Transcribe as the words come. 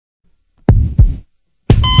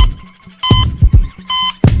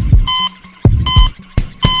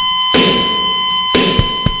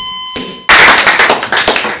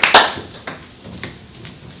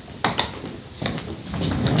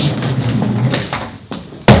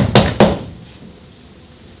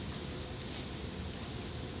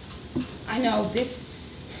know this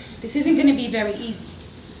isn't going to be very easy.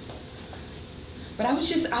 But I was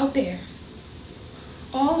just out there,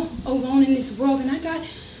 all alone in this world, and I got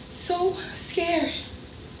so scared.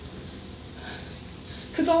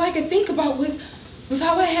 Because all I could think about was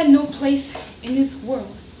how I had no place in this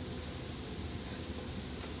world.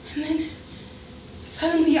 And then,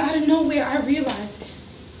 suddenly, out of nowhere, I realized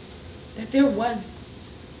that there was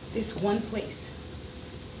this one place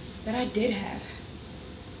that I did have,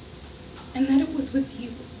 and that it was with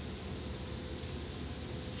you.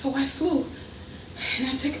 So I flew, and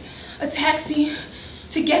I took a taxi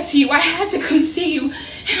to get to you. I had to come see you,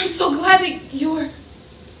 and I'm so glad that you're...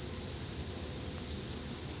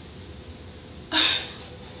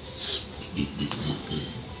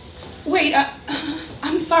 Wait,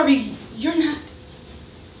 I'm sorry, you're not...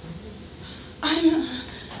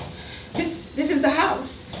 This is the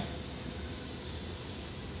house.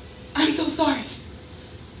 I'm so sorry.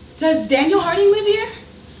 Does Daniel Harding live here?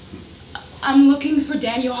 I'm looking for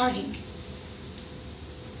Daniel Harding.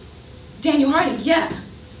 Daniel Harding, yeah.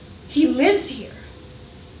 He lives here.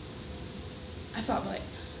 I thought, but...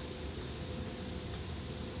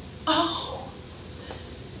 Oh.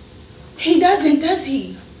 He doesn't, does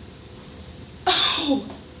he? Oh.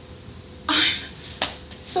 I'm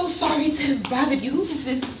so sorry to have bothered you. Who is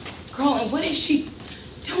this girl and what is she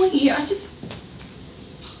doing here? I just...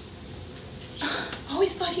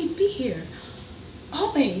 always thought he'd be here.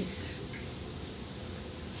 Always.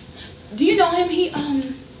 Do you know him? He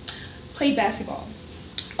played basketball.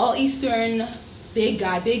 All Eastern, big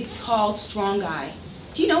guy, big, tall, strong guy.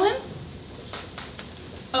 Do you know him?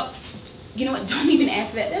 Oh, you know what? Don't even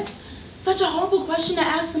answer that. That's such a horrible question to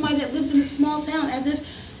ask somebody that lives in a small town, as if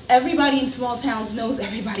everybody in small towns knows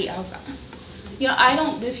everybody else. You know, I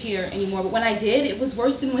don't live here anymore, but when I did, it was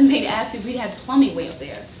worse than when they'd asked if we'd had plumbing way up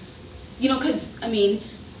there. You know, because, I mean,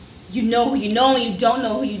 you know who you know and you don't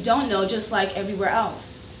know who you don't know, just like everywhere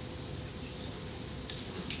else.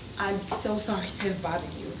 I'm so sorry to have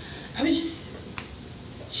bothered you. I was just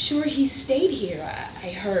sure he stayed here,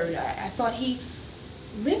 I heard. I thought he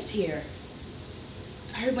lived here.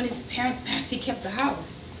 I heard when his parents passed, he kept the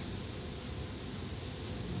house.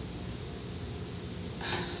 I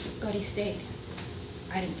thought he stayed.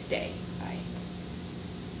 I didn't stay.